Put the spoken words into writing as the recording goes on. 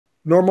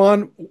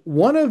Norman,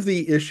 one of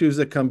the issues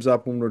that comes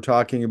up when we're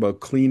talking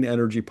about clean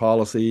energy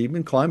policy,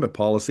 even climate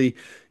policy,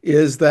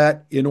 is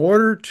that in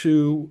order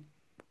to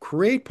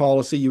create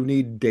policy, you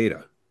need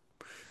data.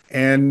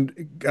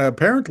 And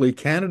apparently,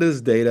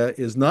 Canada's data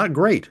is not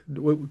great.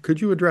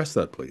 Could you address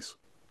that, please?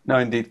 No,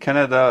 indeed,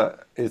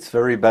 Canada is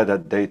very bad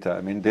at data.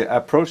 I mean, the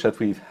approach that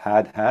we've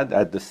had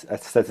at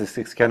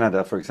Statistics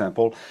Canada, for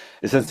example,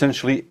 is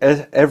essentially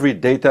every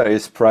data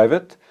is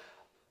private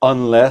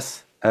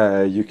unless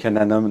you can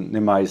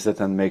anonymize it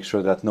and make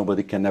sure that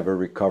nobody can ever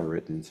recover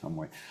it in some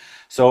way.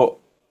 So,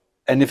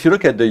 and if you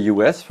look at the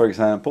US, for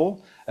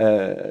example,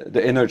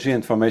 the Energy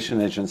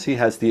Information Agency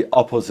has the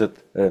opposite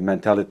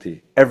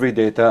mentality. Every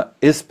data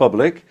is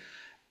public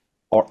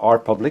or are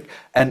public,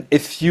 and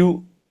if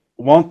you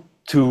want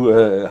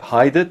to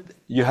hide it,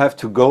 you have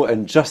to go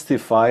and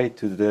justify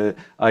to the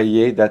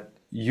IEA that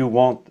you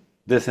want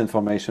this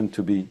information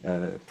to be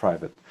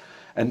private.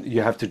 And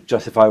you have to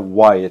justify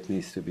why it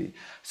needs to be.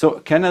 So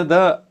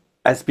Canada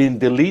has been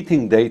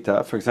deleting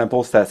data. For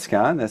example,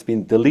 StatScan has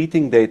been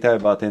deleting data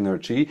about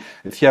energy.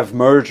 If you have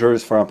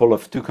mergers, for example,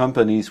 of two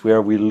companies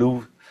where we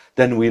lose,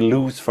 then we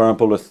lose, for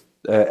example,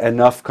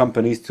 enough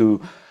companies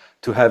to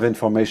have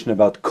information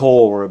about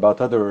coal or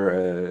about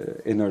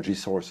other energy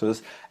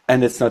sources,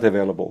 and it's not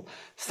available.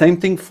 Same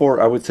thing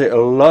for, I would say, a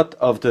lot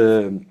of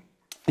the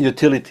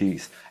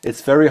utilities.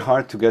 It's very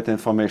hard to get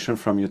information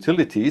from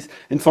utilities,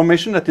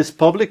 information that is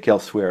public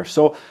elsewhere.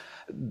 So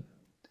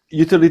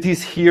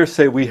utilities here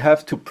say we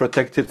have to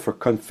protect it for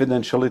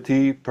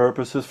confidentiality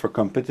purposes, for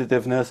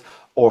competitiveness,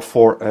 or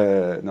for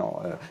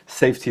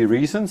safety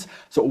reasons.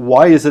 So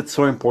why is it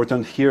so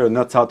important here and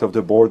not south of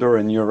the border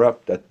in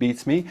Europe? That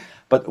beats me.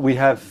 But we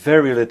have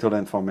very little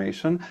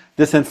information.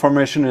 This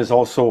information is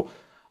also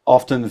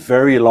often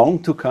very long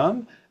to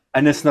come,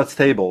 and it's not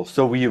stable.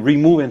 So we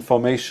remove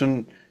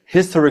information,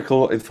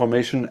 historical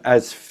information,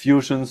 as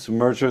fusions,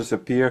 mergers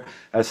appear,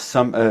 as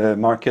some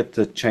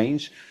market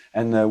change.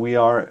 And we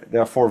are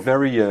therefore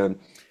very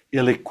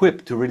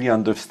ill-equipped to really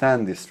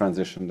understand this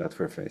transition that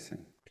we're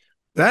facing.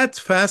 That's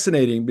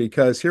fascinating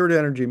because here at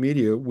Energy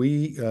Media,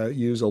 we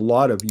use a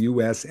lot of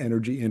U.S.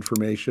 Energy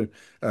Information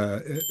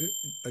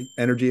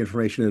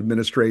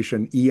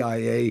Administration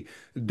 (EIA)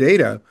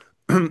 data,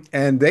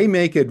 and they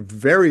make it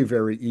very,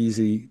 very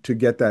easy to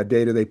get that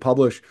data. They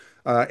publish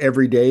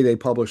every day. They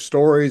publish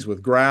stories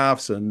with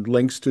graphs and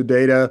links to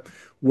data.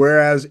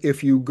 Whereas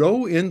if you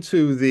go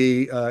into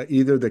the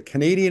either the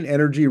Canadian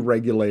Energy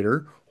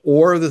Regulator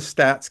or the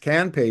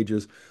StatsCan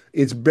pages,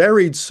 it's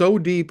buried so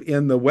deep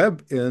in the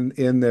web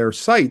in their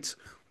sites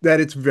that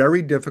it's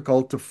very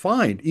difficult to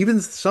find. Even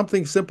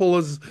something simple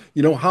as,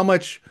 how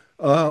much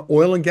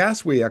oil and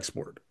gas we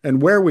export and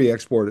where we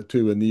export it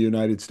to in the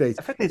United States.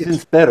 I think it's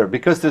It's better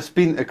because there's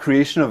been a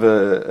creation of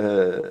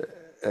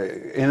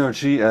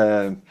energy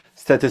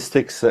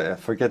statistics,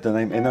 forget the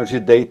name, energy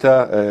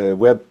data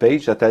web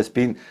page that has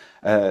been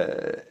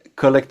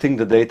collecting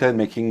the data and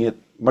making it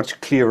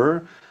much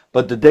clearer.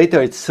 But the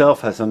data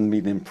itself hasn't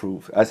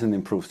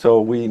improved.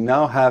 So we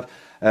now have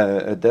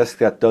a desk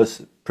that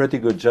does pretty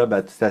good job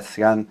at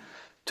StatScan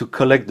to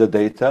collect the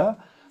data.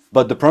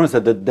 But the problem is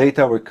that the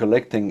data we're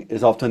collecting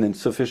is often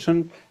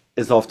insufficient,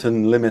 is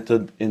often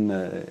limited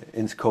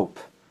in scope.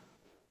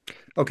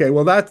 okay.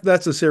 Well,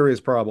 that's a serious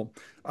problem.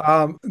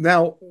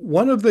 Now,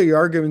 one of the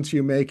arguments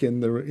you make in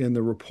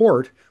the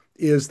report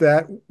is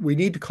that we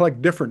need to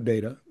collect different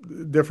data,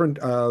 different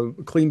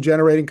clean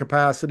generating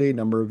capacity,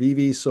 number of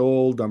EVs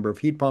sold, number of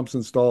heat pumps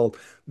installed,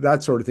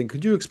 that sort of thing.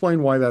 Could you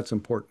explain why that's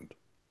important?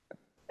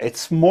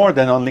 It's more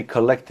than only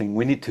collecting.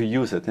 We need to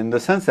use it in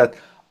the sense that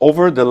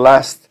over the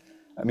last,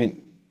 I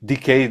mean,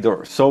 decade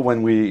or so,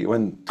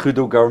 when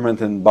Trudeau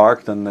government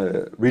embarked on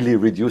really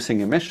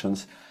reducing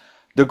emissions,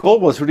 the goal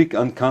was really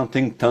on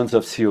counting tons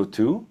of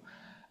CO2.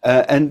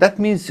 And that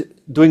means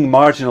doing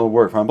marginal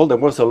work. For example, there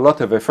was a lot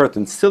of effort,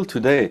 and still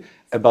today,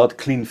 about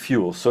clean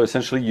fuel. So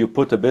essentially, you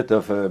put a bit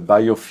of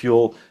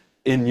biofuel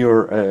in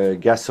your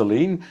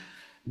gasoline.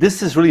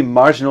 This is really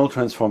marginal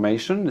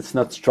transformation. It's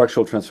not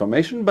structural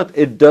transformation, but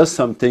it does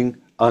something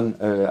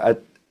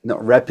at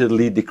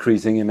rapidly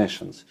decreasing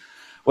emissions.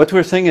 What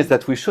we're saying is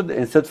that we should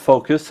instead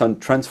focus on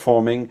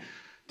transforming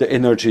the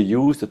energy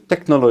use, the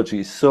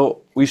technologies.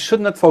 So we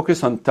should not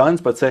focus on tons,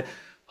 but say,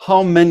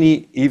 how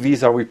many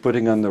EVs are we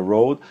putting on the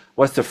road?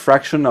 What's the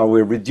fraction? Are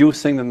we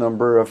reducing the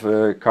number of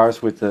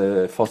cars with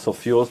fossil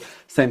fuels?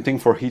 Same thing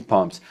for heat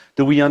pumps.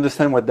 Do we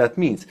understand what that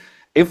means?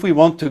 If we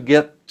want to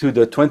get to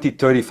the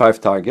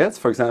 2035 targets,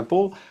 for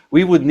example,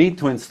 we would need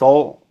to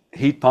install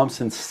heat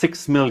pumps in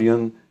 6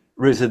 million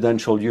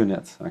residential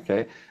units,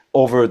 okay,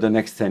 over the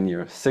next 10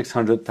 years,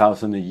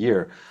 600,000 a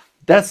year.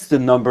 That's the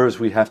numbers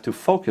we have to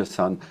focus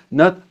on,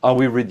 not are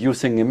we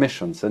reducing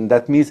emissions. And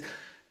that means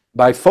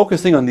by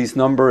focusing on these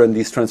numbers and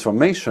these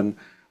transformation,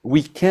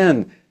 we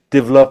can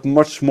develop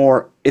much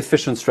more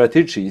efficient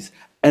strategies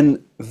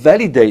and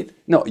validate,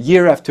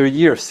 year after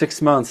year,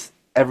 6 months,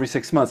 every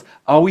 6 months,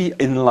 are we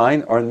in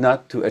line or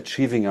not to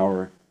achieving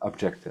our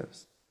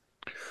objectives?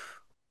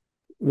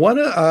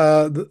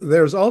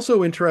 There's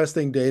also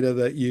interesting data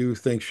that you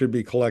think should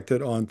be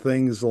collected on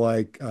things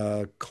like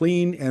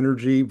clean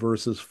energy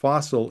versus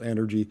fossil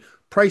energy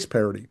price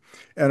parity.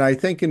 And I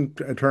think in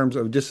terms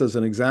of, just as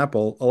an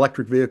example,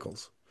 electric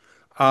vehicles.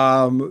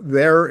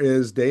 There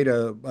is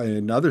data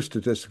in other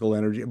statistical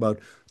energy about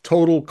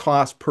total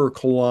cost per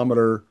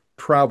kilometer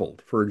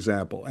traveled, for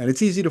example, and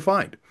it's easy to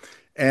find,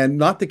 and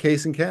not the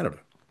case in Canada.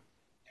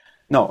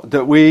 No,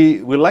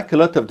 we lack a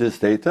lot of this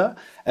data,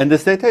 and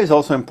this data is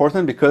also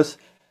important because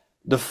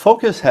the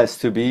focus has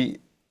to be,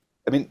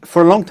 I mean,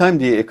 for a long time,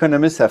 the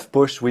economists have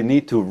pushed we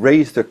need to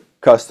raise the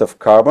cost of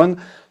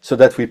carbon so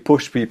that we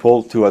push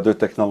people to other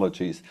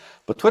technologies.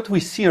 But what we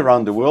see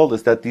around the world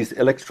is that these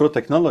electro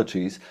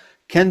technologies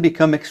can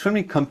become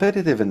extremely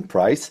competitive in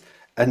price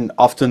and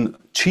often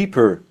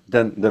cheaper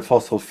than the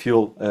fossil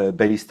fuel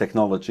based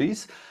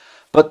technologies.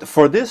 But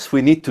for this,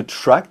 we need to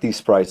track these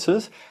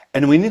prices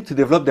and we need to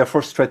develop,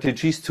 therefore,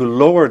 strategies to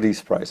lower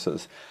these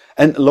prices.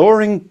 And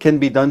lowering can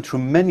be done through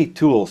many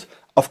tools.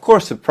 Of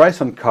course, the price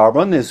on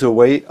carbon is a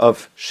way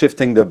of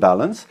shifting the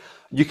balance.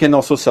 You can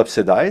also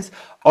subsidize,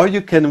 or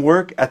you can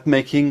work at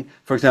making,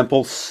 for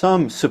example,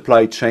 some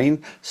supply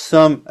chain,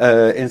 some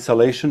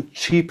installation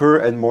cheaper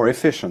and more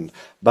efficient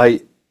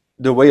by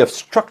the way of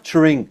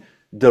structuring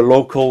the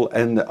local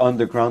and the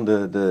underground,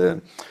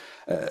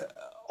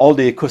 all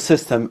the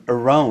ecosystem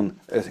around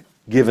a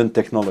given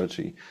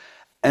technology.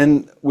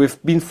 And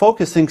we've been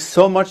focusing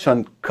so much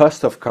on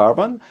cost of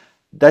carbon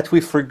that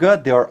we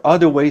forgot there are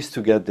other ways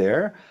to get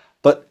there.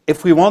 But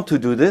if we want to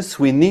do this,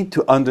 we need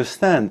to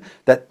understand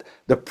that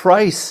the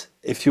price,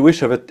 if you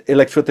wish, of an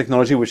electro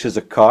technology, which is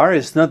a car,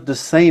 is not the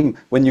same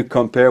when you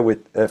compare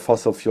with a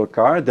fossil fuel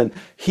car. Then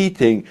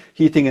heating.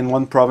 Heating in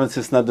one province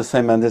is not the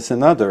same as in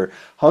another.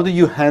 How do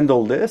you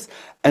handle this?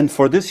 And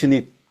for this, you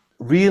need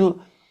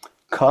real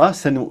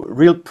costs and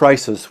real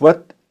prices.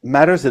 What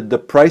matters is the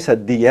price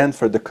at the end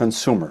for the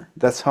consumer.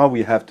 That's how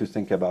we have to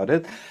think about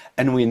it.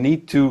 And we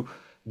need to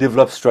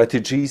develop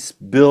strategies,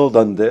 build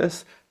on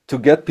this to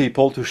get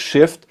people to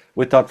shift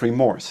without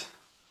remorse.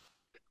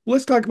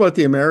 Let's talk about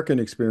the American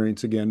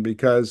experience again,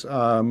 because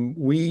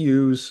we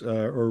use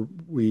or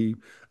we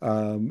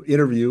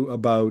interview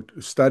about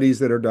studies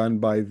that are done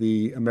by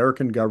the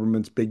American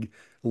government's big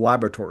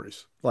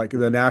laboratories, like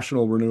the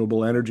National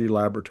Renewable Energy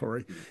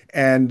Laboratory.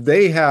 And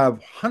they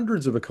have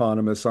hundreds of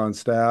economists on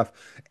staff,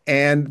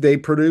 and they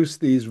produce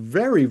these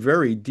very,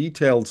 very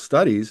detailed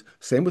studies,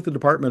 same with the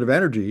Department of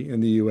Energy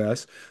in the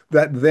US,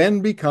 that then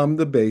become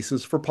the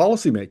basis for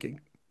policymaking.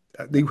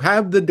 You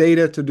have the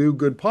data to do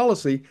good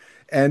policy,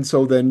 and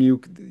so then your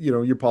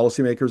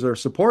policymakers are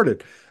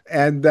supported.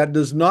 And that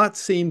does not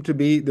seem to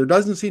be, there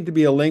doesn't seem to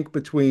be a link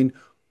between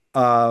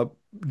uh,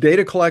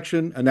 data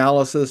collection,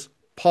 analysis,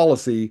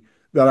 policy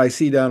that I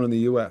see down in the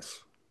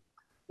US.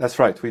 That's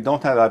right. We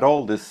don't have at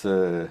all this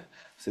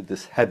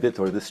this habit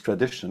or this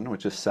tradition,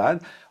 which is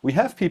sad. We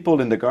have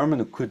people in the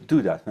government who could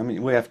do that. I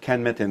mean, we have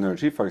CanMet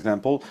Energy, for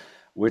example,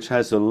 which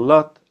has a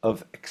lot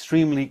of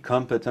extremely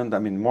competent, I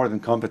mean, more than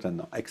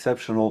competent,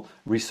 exceptional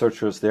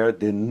researchers there.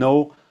 They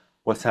know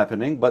what's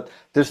happening, but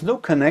there's no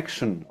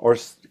connection or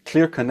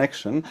clear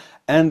connection.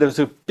 And there's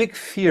a big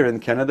fear in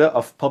Canada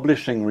of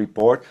publishing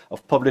report,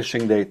 of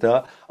publishing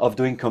data, of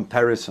doing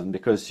comparison,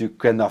 because you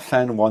can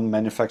offend one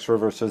manufacturer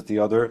versus the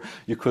other.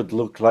 You could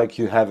look like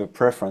you have a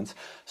preference.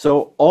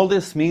 So all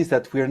this means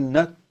that we're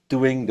not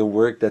doing the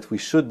work that we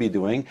should be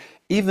doing,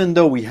 even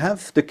though we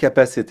have the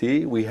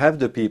capacity, we have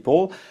the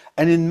people,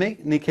 and in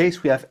many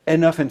cases we have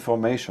enough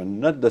information,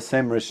 not the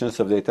same richness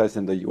of data as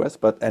in the US,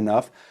 but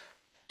enough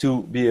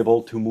to be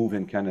able to move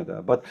in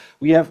Canada. But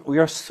we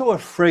are so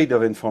afraid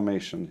of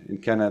information in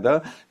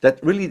Canada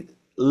that really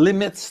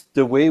limits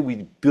the way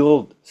we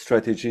build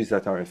strategies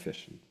that are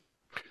efficient.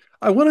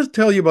 I want to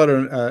tell you about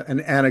an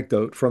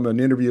anecdote from an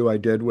interview I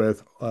did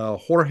with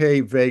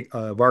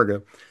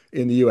Varga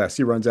in the US.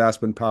 He runs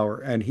Aspen Power.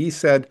 And he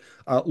said,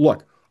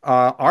 look,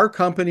 our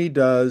company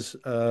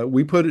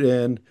we put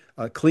in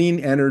clean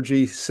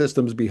energy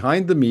systems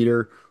behind the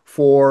meter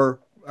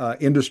for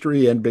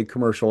industry and big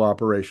commercial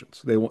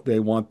operations. They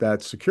want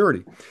that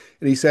security.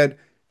 And he said,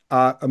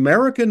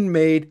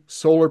 American-made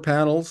solar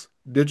panels,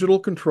 digital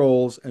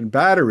controls, and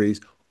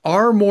batteries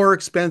are more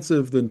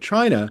expensive than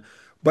China,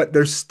 but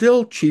they're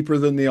still cheaper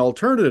than the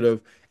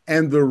alternative.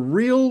 And the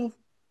real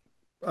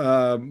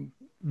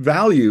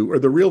value or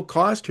the real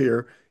cost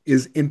here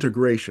is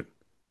integration.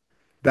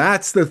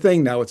 That's the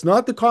thing now. It's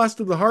not the cost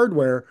of the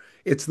hardware,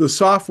 it's the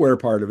software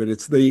part of it.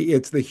 It's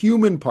the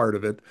human part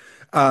of it.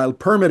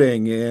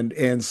 Permitting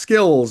and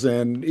skills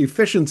and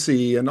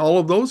efficiency and all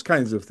of those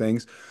kinds of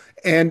things.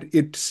 And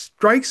it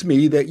strikes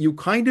me that you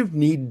kind of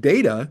need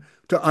data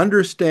to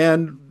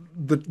understand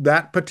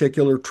that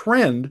particular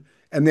trend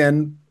and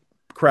then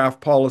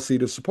craft policy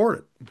to support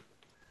it.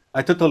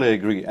 I totally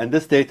agree. And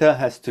this data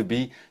has to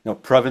be,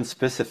 province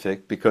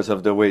specific because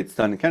of the way it's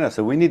done in Canada.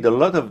 So we need a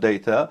lot of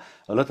data,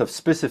 a lot of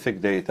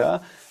specific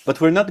data, but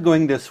we're not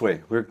going this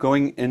way. We're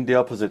going in the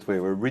opposite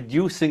way. We're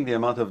reducing the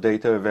amount of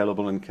data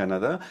available in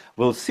Canada.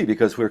 We'll see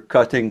because we're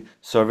cutting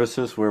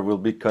services where we'll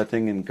be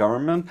cutting in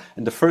government.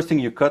 And the first thing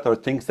you cut are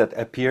things that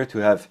appear to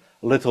have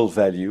little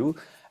value,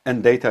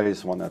 and data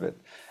is one of it.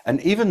 And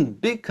even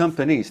big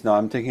companies, now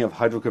I'm thinking of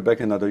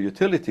Hydro-Quebec and other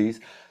utilities,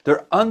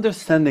 their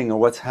understanding of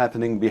what's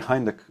happening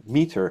behind the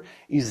meter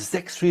is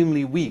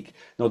extremely weak.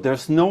 Now,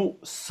 there's no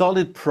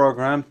solid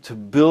program to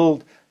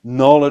build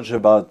knowledge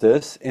about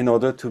this in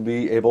order to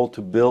be able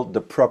to build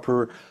the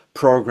proper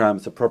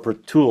programs, the proper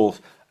tools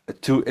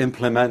to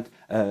implement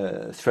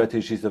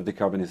strategies of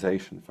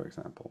decarbonization, for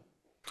example.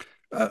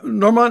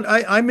 Normand,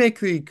 I make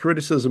the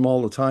criticism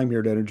all the time here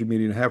at Energy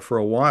Media and have for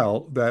a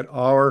while that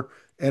our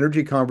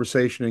energy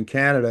conversation in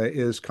Canada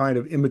is kind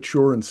of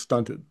immature and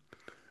stunted.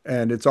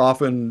 And it's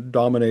often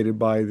dominated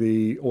by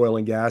the oil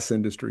and gas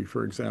industry,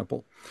 for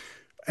example.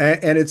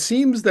 And it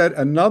seems that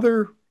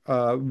another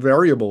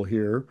variable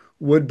here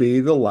would be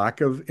the lack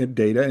of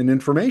data and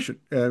information.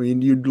 I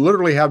mean, you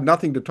literally have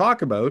nothing to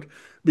talk about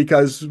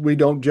because we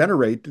don't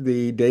generate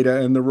the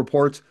data and the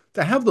reports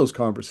to have those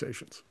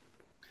conversations.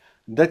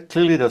 That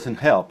clearly doesn't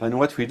help. And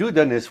what we do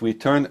then is we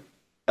turn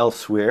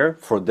elsewhere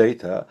for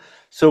data.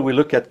 So we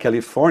look at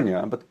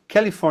California, but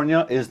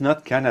California is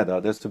not Canada.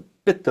 There's a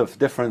bit of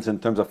difference in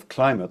terms of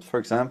climate, for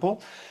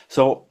example.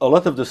 So a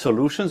lot of the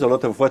solutions, a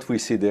lot of what we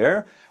see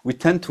there, we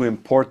tend to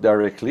import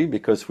directly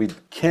because we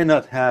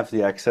cannot have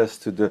the access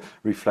to the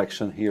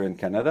reflection here in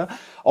Canada.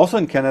 Also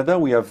in Canada,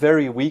 we are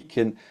very weak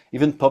in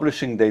even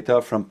publishing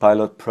data from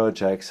pilot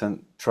projects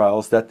and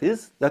trials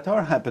that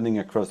are happening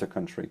across the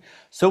country.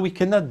 So we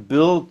cannot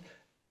build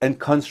and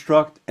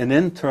construct an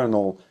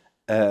internal,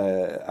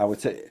 I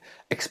would say,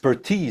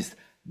 expertise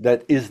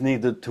that is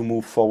needed to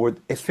move forward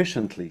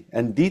efficiently.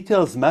 And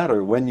details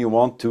matter when you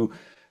want to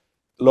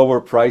lower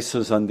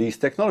prices on these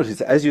technologies.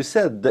 As you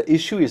said, the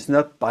issue is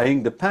not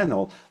buying the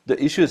panel.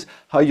 The issue is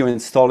how you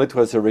install it,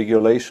 what's the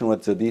regulation,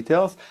 what's the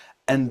details.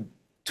 And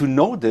to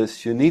know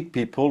this, you need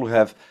people who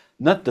have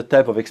not the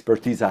type of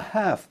expertise I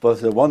have,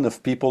 but the one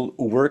of people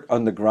who work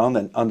on the ground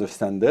and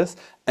understand this.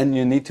 And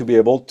you need to be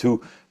able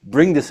to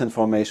bring this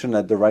information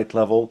at the right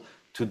level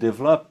to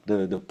develop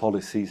the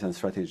policies and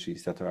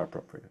strategies that are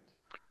appropriate.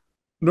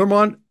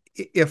 Normand,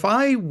 if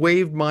I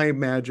waved my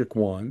magic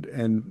wand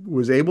and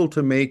was able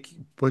to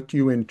put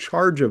you in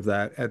charge of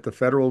that at the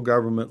federal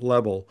government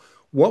level,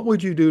 what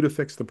would you do to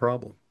fix the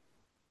problem?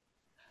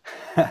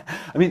 I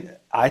mean,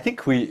 I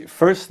think we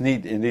first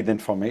need indeed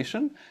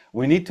information.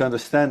 We need to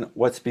understand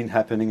what's been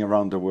happening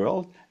around the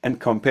world and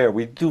compare.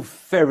 We do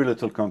very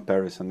little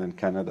comparison in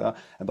Canada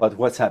about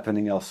what's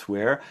happening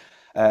elsewhere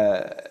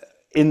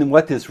in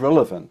what is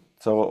relevant.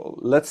 So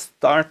let's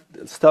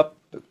stop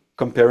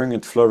comparing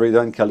with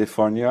Florida and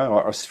California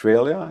or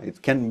Australia.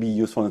 It can be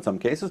useful in some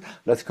cases.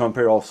 Let's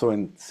compare also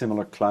in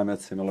similar climate,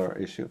 similar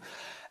issue.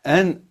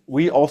 And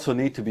we also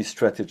need to be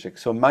strategic.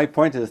 So my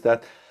point is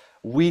that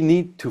we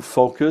need to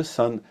focus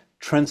on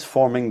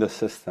transforming the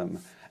system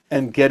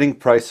and getting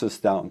prices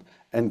down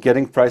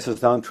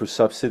through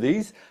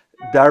subsidies,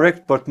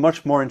 direct but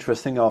much more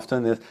interesting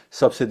often is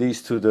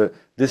subsidies to the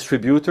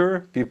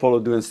distributor, people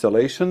who do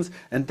installations,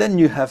 and then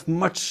you have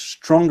much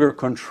stronger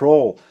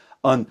control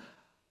on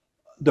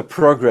the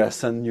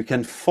progress and you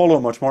can follow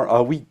much more.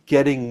 Are we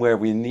getting where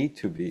we need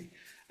to be?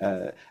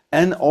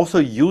 And also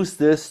use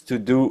this to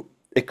do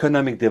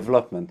economic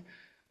development.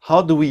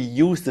 How do we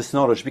use this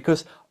knowledge?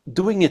 Because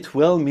doing it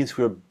well means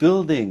we're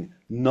building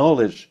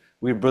knowledge,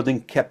 we're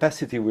building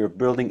capacity, we're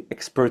building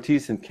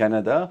expertise in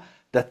Canada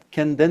that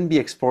can then be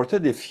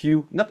exported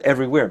not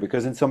everywhere,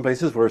 because in some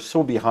places we're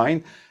so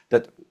behind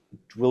that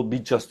we'll be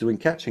just doing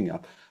catching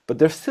up. But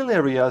there's still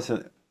areas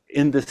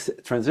in this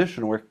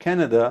transition where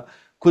Canada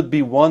could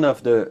be one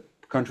of the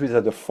countries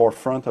at the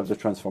forefront of the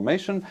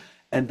transformation.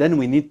 And then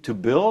we need to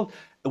build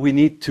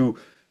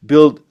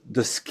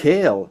the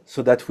scale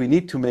so that we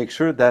need to make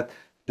sure that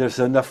there's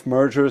enough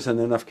mergers and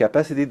enough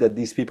capacity that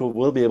these people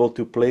will be able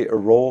to play a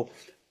role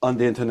on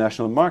the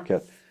international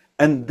market.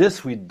 And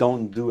this we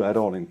don't do at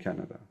all in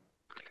Canada.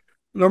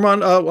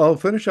 Normand, I'll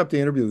finish up the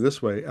interview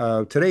this way.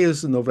 Today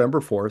is November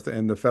 4th,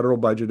 and the federal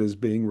budget is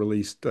being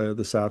released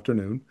this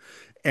afternoon.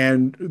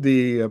 And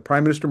the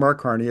Prime Minister Mark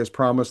Carney has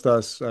promised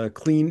us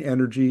clean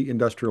energy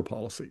industrial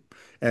policy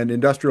and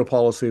industrial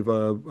policy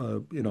of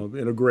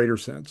in a greater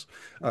sense.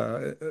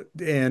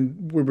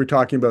 And we were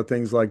talking about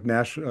things like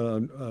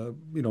a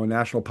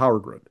national power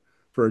grid,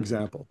 for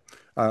example,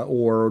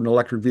 or an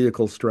electric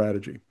vehicle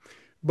strategy.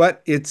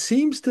 But it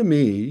seems to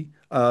me,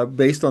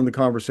 based on the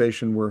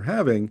conversation we're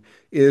having,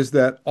 is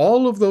that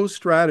all of those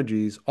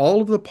strategies,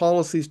 all of the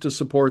policies to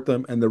support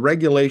them, and the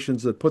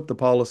regulations that put the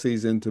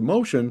policies into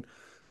motion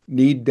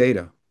need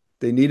data.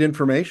 They need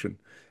information.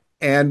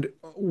 And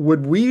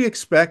would we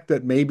expect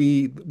that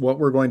maybe what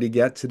we're going to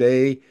get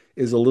today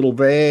is a little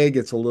vague,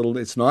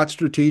 it's not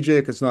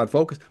strategic, it's not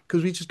focused,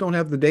 because we just don't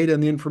have the data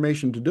and the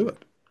information to do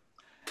it?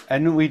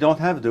 And we don't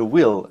have the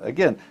will.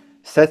 Again,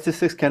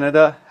 Statistics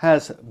Canada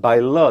has, by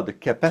law, the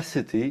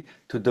capacity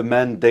to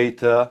demand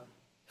data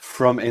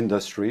from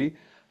industry,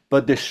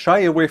 but they shy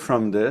away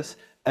from this.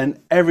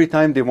 And every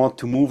time they want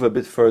to move a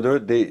bit further,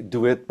 they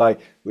do it by,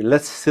 well,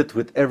 let's sit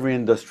with every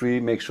industry,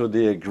 make sure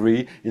they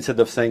agree, instead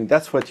of saying,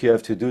 that's what you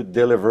have to do,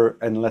 deliver,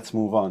 and let's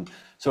move on.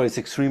 So it's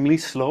extremely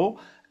slow,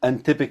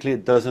 and typically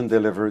it doesn't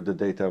deliver the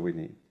data we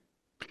need.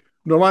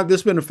 Normand, this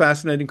has been a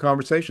fascinating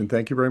conversation.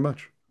 Thank you very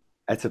much.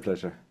 It's a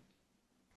pleasure.